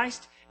like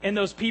Christ and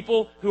those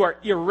people who are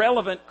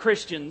irrelevant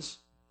Christians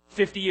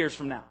 50 years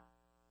from now.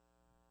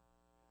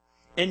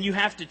 And you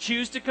have to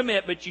choose to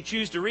commit, but you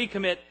choose to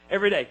recommit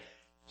every day.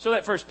 Show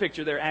that first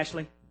picture there,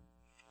 Ashley.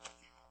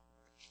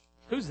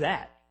 Who's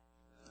that?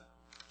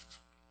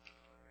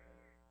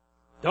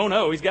 Don't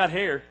know. He's got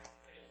hair.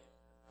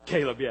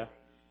 Caleb, yeah.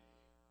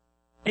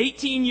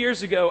 18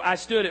 years ago, I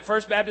stood at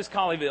First Baptist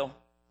Colleyville.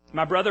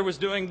 My brother was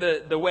doing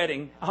the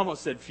wedding. I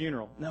almost said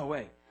funeral. No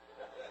way.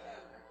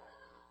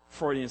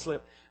 Freudian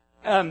slip.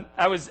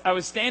 I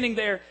was standing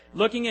there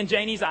looking in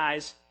Janie's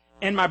eyes,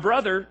 and my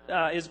brother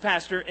is a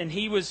pastor, and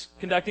he was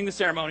conducting the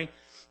ceremony.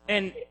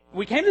 And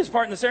we came to this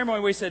part in the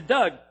ceremony where he said,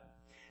 Doug,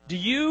 do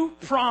you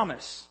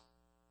promise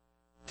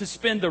to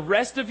spend the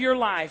rest of your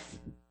life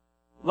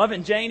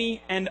loving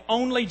Janie and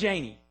only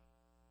Janie?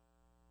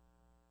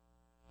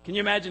 Can you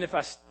imagine if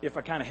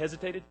I kind of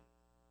hesitated?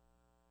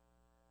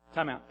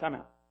 Time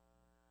out.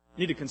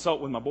 Need to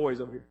consult with my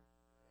boys over here.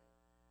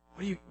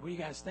 What do you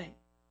guys think?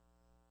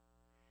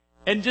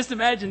 And just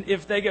imagine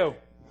if they go,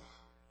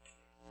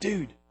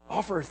 dude,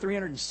 offer her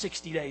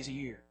 360 days a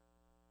year.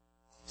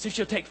 See if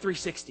she'll take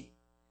 360.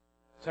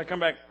 So I come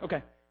back,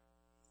 okay.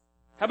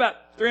 How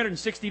about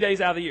 360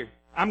 days out of the year?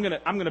 I'm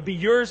gonna be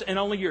yours and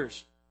only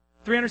yours.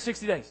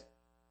 360 days.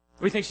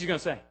 What do you think she's gonna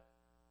say?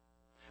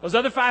 Those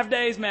other 5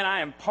 days, man, I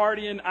am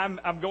partying.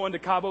 I'm going to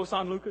Cabo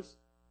San Lucas.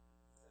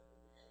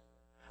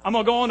 I'm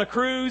gonna go on a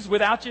cruise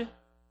without you.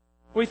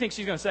 What do you think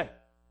she's gonna say?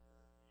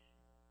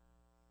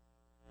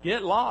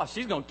 Get lost.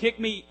 She's gonna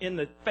kick me in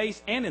the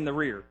face and in the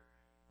rear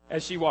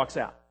as she walks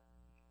out.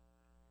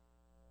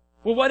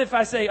 Well, what if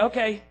I say,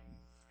 okay,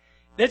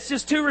 that's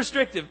just too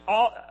restrictive.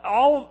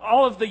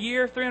 All of the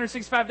year,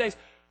 365 days.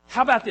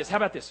 How about this?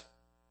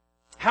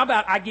 How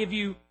about I give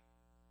you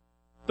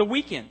the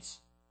weekends?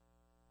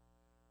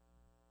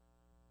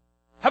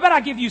 How about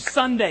I give you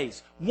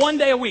Sundays? 1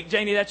 day a week.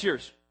 Janie, that's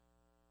yours.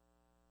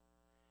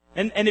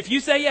 And if you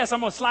say yes, I'm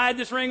going to slide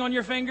this ring on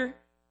your finger.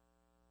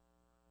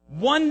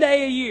 1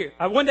 day a year,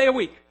 1 day a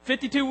week,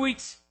 52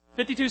 weeks,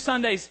 52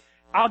 Sundays,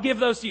 I'll give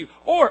those to you.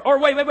 Or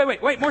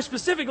wait, more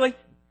specifically,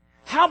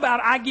 how about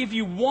I give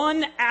you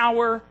 1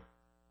 hour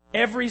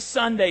every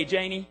Sunday,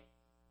 Janie?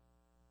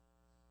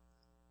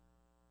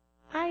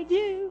 I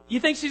do. You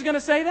think she's going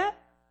to say that?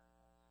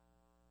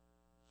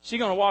 She's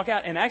going to walk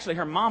out, and actually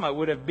her mama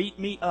would have beat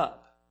me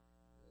up.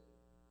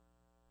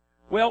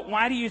 Well,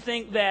 why do you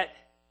think that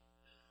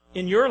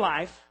in your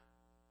life,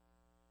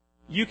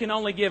 you can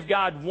only give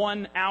God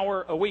 1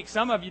 hour a week?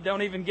 Some of you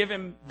don't even give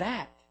Him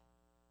that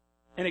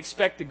and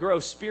expect to grow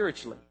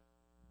spiritually.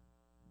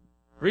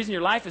 The reason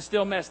your life is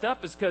still messed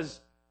up is because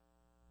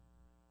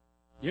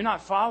you're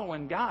not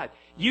following God.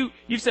 You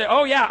say,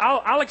 oh yeah,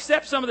 I'll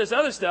accept some of this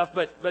other stuff,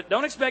 but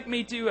don't expect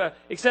me to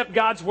accept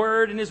God's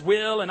Word and His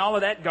will and all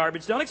of that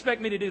garbage. Don't expect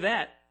me to do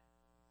that.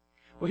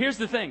 Well, here's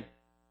the thing.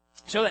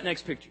 Show that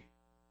next picture.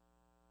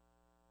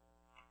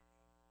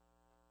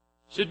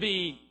 Should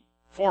be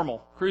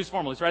formal. Cruise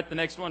formal. It's right the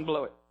next one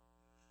below it.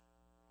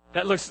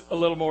 That looks a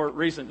little more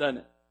recent, doesn't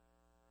it?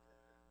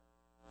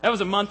 That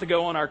was a month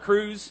ago on our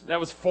cruise. That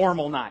was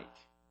formal night.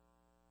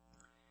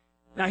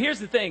 Now here's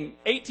the thing.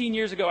 18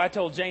 years ago I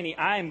told Janie,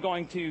 I am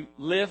going to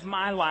live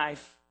my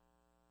life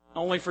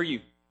only for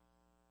you.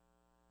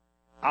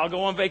 I'll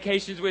go on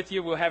vacations with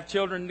you. We'll have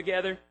children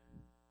together.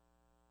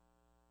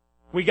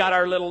 We got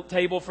our little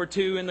table for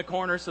two in the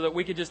corner so that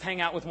we could just hang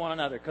out with one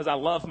another because I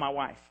love my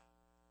wife.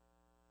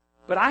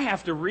 But I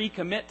have to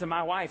recommit to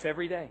my wife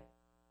every day.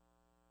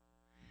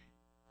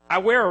 I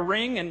wear a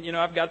ring and,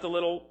 I've got the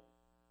little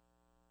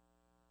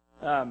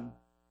tan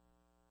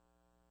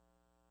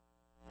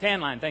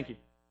line. Thank you.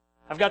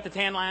 I've got the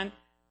tan line.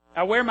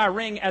 I wear my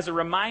ring as a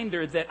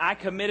reminder that I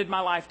committed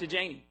my life to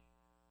Janie.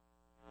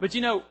 But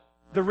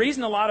the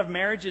reason a lot of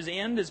marriages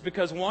end is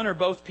because one or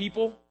both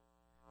people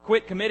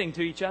quit committing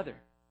to each other.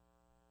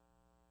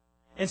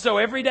 And so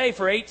every day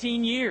for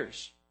 18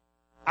 years,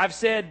 I've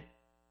said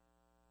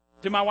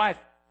to my wife,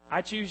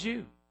 I choose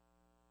you.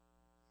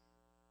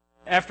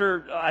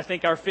 After, I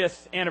think, our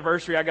 5th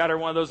anniversary, I got her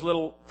one of those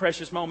little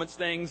precious moments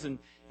things, and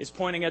it's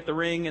pointing at the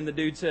ring, and the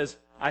dude says,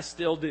 I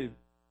still do.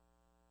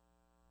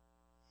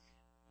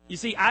 You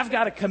see, I've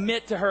got to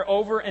commit to her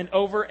over and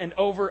over and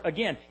over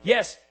again.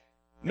 Yes,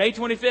 May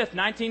 25th,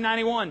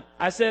 1991,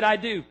 I said I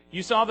do.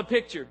 You saw the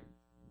picture.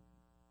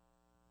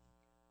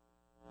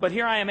 But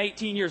here I am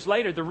 18 years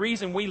later. The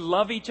reason we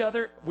love each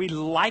other, we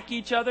like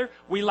each other,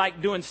 we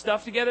like doing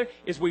stuff together,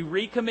 is we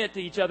recommit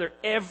to each other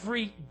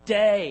every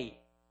day.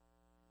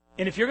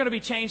 And if you're going to be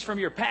changed from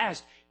your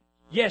past,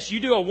 yes, you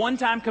do a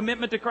one-time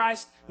commitment to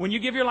Christ. When you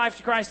give your life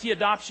to Christ, He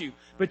adopts you.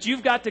 But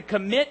you've got to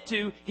commit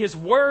to His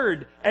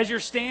Word as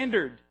your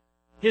standard.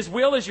 His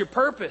will is your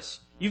purpose.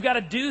 You've got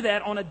to do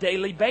that on a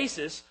daily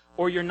basis,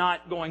 or you're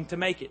not going to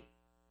make it.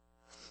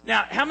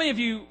 Now, how many of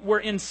you were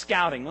in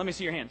scouting? Let me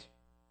see your hands.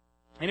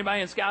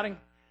 Anybody in scouting?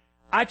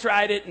 I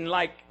tried it, and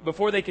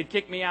before they could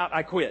kick me out,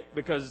 I quit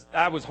because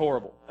I was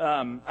horrible.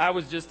 I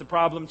was just a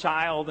problem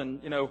child,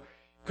 and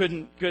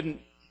couldn't.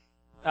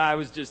 I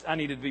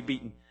needed to be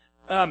beaten.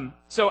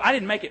 So I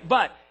didn't make it.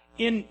 But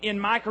in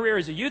my career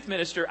as a youth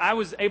minister, I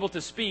was able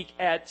to speak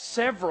at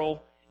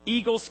several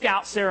Eagle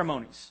Scout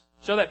ceremonies.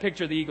 Show that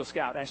picture of the Eagle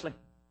Scout, Ashley.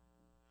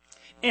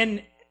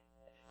 And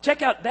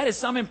check out, that is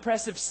some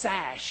impressive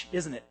sash,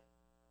 isn't it?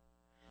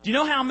 Do you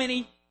know how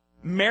many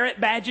merit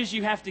badges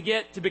you have to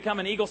get to become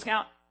an Eagle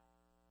Scout?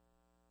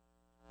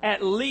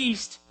 At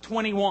least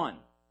 21.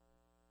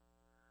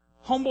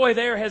 Homeboy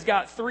there has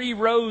got 3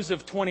 rows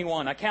of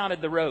 21. I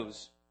counted the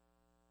rows.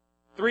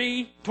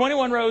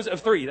 21 rows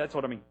of 3. That's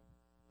what I mean.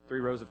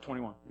 3 rows of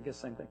 21. I guess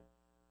same thing.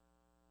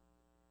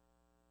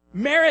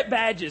 Merit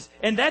badges.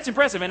 And that's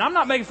impressive. And I'm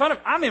not making fun of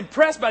it. I'm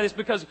impressed by this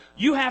because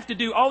you have to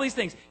do all these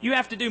things. You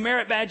have to do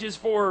merit badges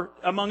for,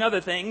 among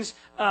other things,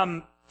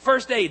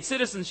 first aid,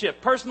 citizenship,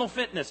 personal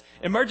fitness,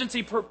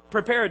 emergency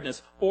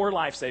preparedness, or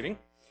life-saving,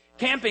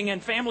 camping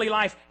and family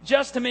life,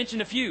 just to mention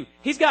a few.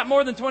 He's got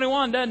more than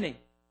 21, doesn't he?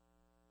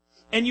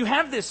 And you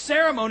have this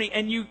ceremony,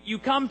 and you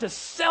come to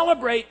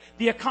celebrate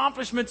the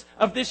accomplishments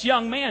of this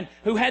young man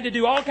who had to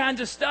do all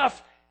kinds of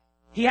stuff.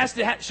 He has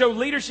to show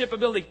leadership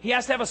ability. He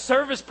has to have a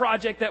service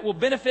project that will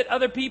benefit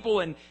other people.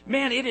 And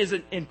man, it is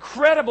an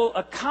incredible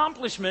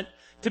accomplishment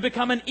to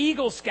become an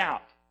Eagle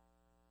Scout.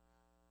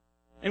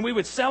 And we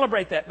would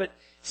celebrate that. But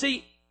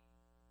see,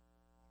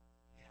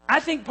 I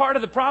think part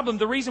of the problem,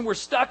 the reason we're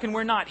stuck and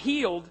we're not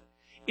healed,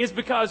 is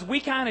because we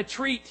kind of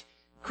treat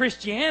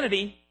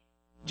Christianity,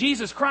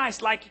 Jesus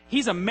Christ, like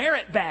He's a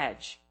merit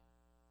badge.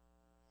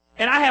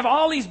 And I have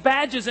all these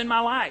badges in my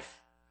life.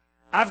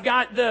 I've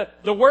got the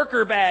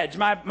worker badge,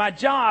 my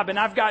job, and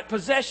I've got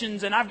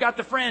possessions, and I've got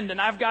the friend, and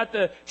I've got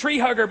the tree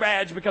hugger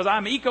badge because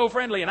I'm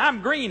eco-friendly, and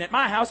I'm green at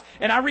my house,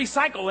 and I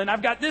recycle, and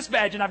I've got this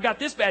badge, and I've got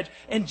this badge.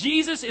 And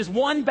Jesus is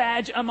one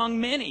badge among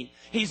many.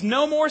 He's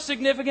no more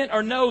significant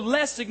or no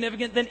less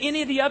significant than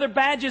any of the other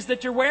badges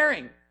that you're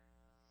wearing.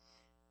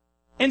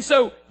 And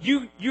so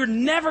you're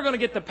never going to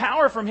get the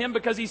power from Him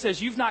because He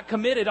says, you've not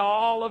committed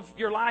all of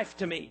your life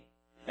to me.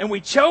 And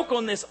we choke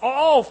on this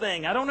all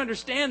thing. I don't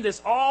understand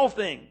this all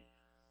thing.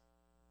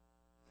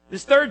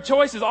 This third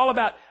choice is all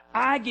about,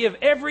 I give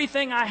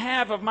everything I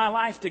have of my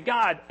life to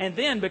God. And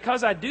then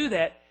because I do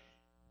that,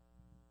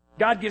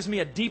 God gives me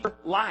a deeper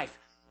life.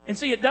 And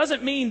see, it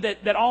doesn't mean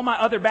that all my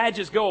other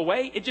badges go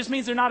away. It just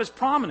means they're not as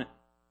prominent.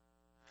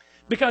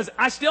 Because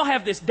I still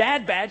have this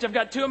dad badge. I've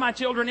got 2 of my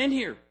children in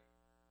here.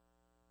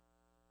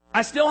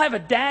 I still have a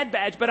dad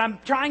badge, but I'm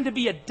trying to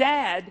be a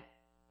dad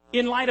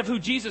in light of who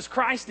Jesus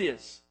Christ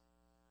is.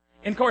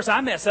 And of course, I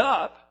mess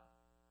up.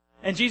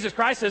 And Jesus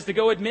Christ says to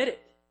go admit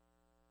it.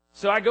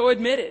 So I go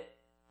admit it.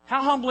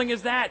 How humbling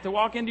is that to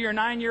walk into your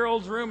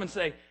 9-year-old's room and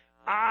say,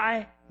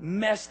 I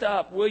messed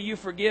up. Will you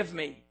forgive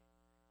me?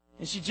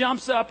 And she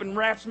jumps up and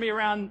wraps me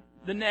around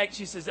the neck.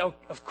 She says, oh,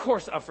 of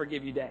course I'll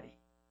forgive you, Daddy.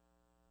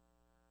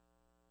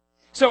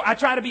 So I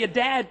try to be a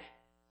dad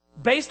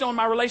based on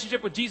my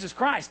relationship with Jesus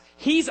Christ.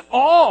 He's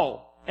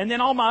all. And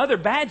then all my other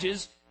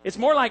badges, it's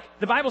more like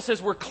the Bible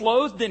says we're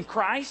clothed in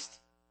Christ.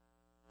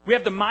 We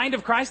have the mind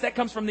of Christ. That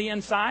comes from the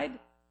inside.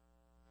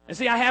 And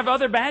see, I have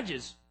other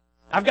badges.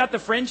 I've got the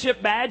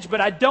friendship badge, but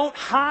I don't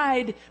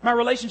hide my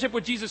relationship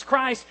with Jesus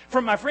Christ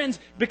from my friends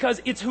because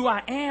it's who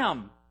I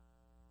am.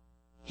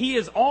 He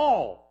is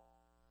all.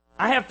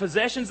 I have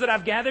possessions that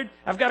I've gathered.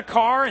 I've got a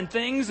car and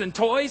things and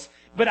toys,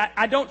 but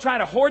I don't try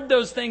to hoard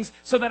those things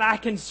so that I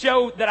can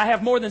show that I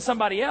have more than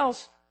somebody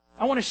else.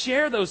 I want to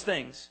share those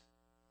things.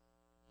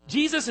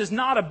 Jesus is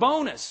not a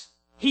bonus.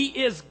 He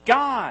is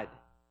God.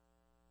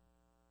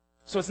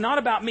 So it's not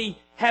about me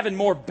having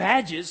more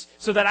badges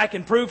so that I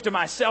can prove to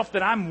myself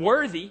that I'm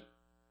worthy.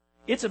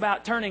 It's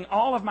about turning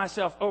all of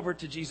myself over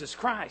to Jesus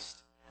Christ.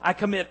 I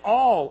commit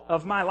all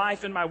of my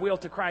life and my will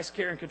to Christ's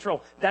care and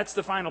control. That's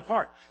the final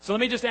part. So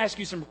let me just ask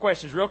you some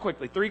questions real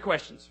quickly. 3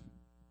 questions.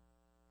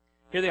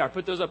 Here they are.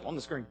 Put those up on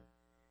the screen.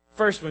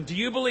 First one. Do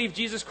you believe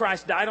Jesus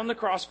Christ died on the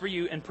cross for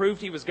you and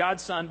proved He was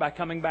God's Son by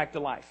coming back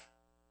to life?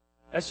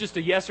 That's just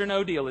a yes or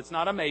no deal. It's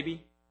not a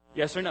maybe.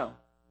 Yes or no.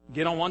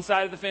 Get on one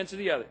side of the fence or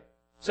the other.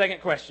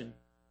 Second question.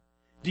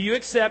 Do you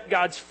accept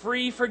God's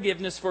free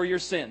forgiveness for your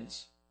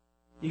sins?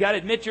 You got to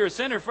admit you're a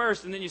sinner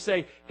first, and then you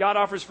say, God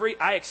offers free.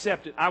 I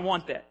accept it. I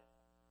want that.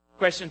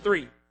 Question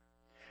 3.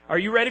 Are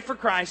you ready for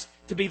Christ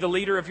to be the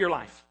leader of your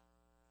life?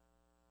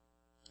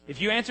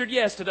 If you answered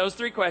yes to those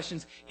 3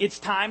 questions, it's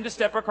time to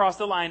step across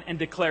the line and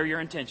declare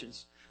your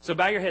intentions. So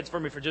bow your heads for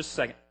me for just a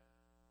second.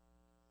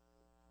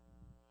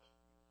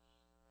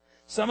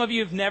 Some of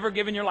you have never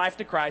given your life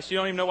to Christ. You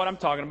don't even know what I'm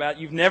talking about.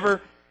 You've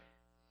never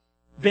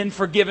been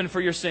forgiven for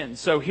your sins.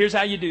 So here's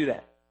how you do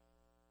that.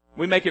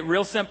 We make it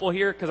real simple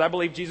here because I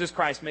believe Jesus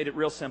Christ made it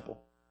real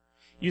simple.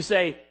 You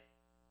say,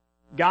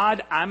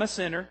 God, I'm a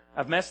sinner.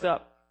 I've messed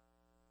up.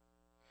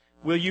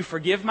 Will you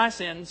forgive my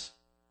sins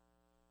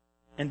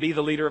and be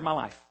the leader of my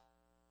life?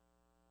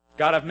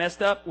 God, I've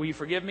messed up. Will you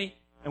forgive me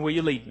and will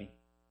you lead me?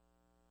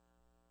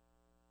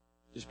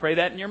 Just pray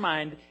that in your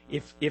mind.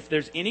 If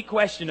there's any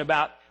question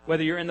about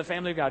whether you're in the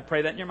family of God,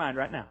 pray that in your mind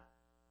right now.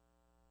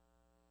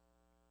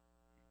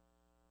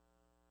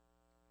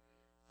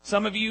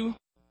 Some of you,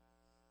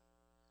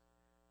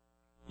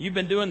 you've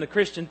been doing the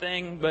Christian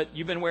thing, but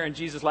you've been wearing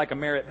Jesus like a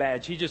merit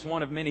badge. He's just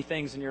one of many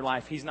things in your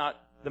life. He's not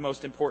the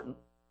most important.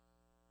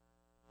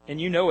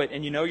 And you know it,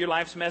 and you know your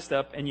life's messed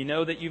up, and you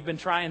know that you've been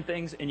trying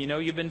things, and you know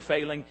you've been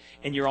failing,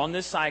 and you're on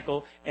this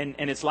cycle, and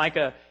it's like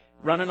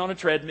running on a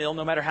treadmill.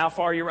 No matter how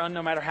far you run,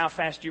 no matter how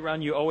fast you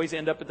run, you always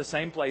end up at the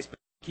same place. But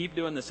keep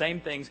doing the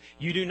same things.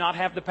 You do not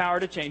have the power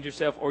to change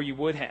yourself, or you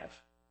would have.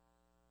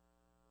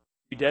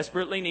 You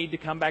desperately need to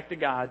come back to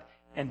God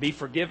and be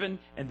forgiven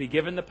and be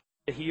given the power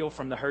to heal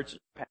from the hurts of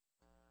your past.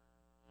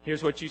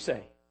 Here's what you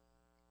say.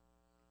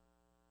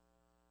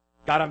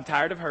 God, I'm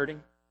tired of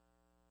hurting,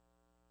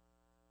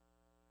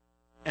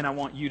 and I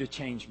want you to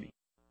change me.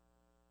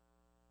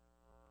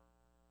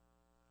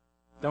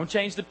 Don't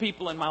change the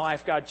people in my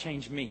life, God,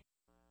 change me.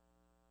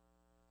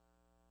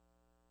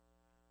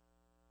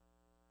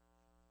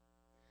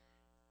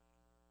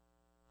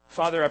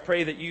 Father, I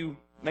pray that you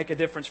make a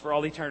difference for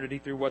all eternity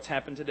through what's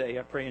happened today.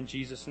 I pray in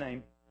Jesus'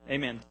 name.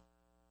 Amen.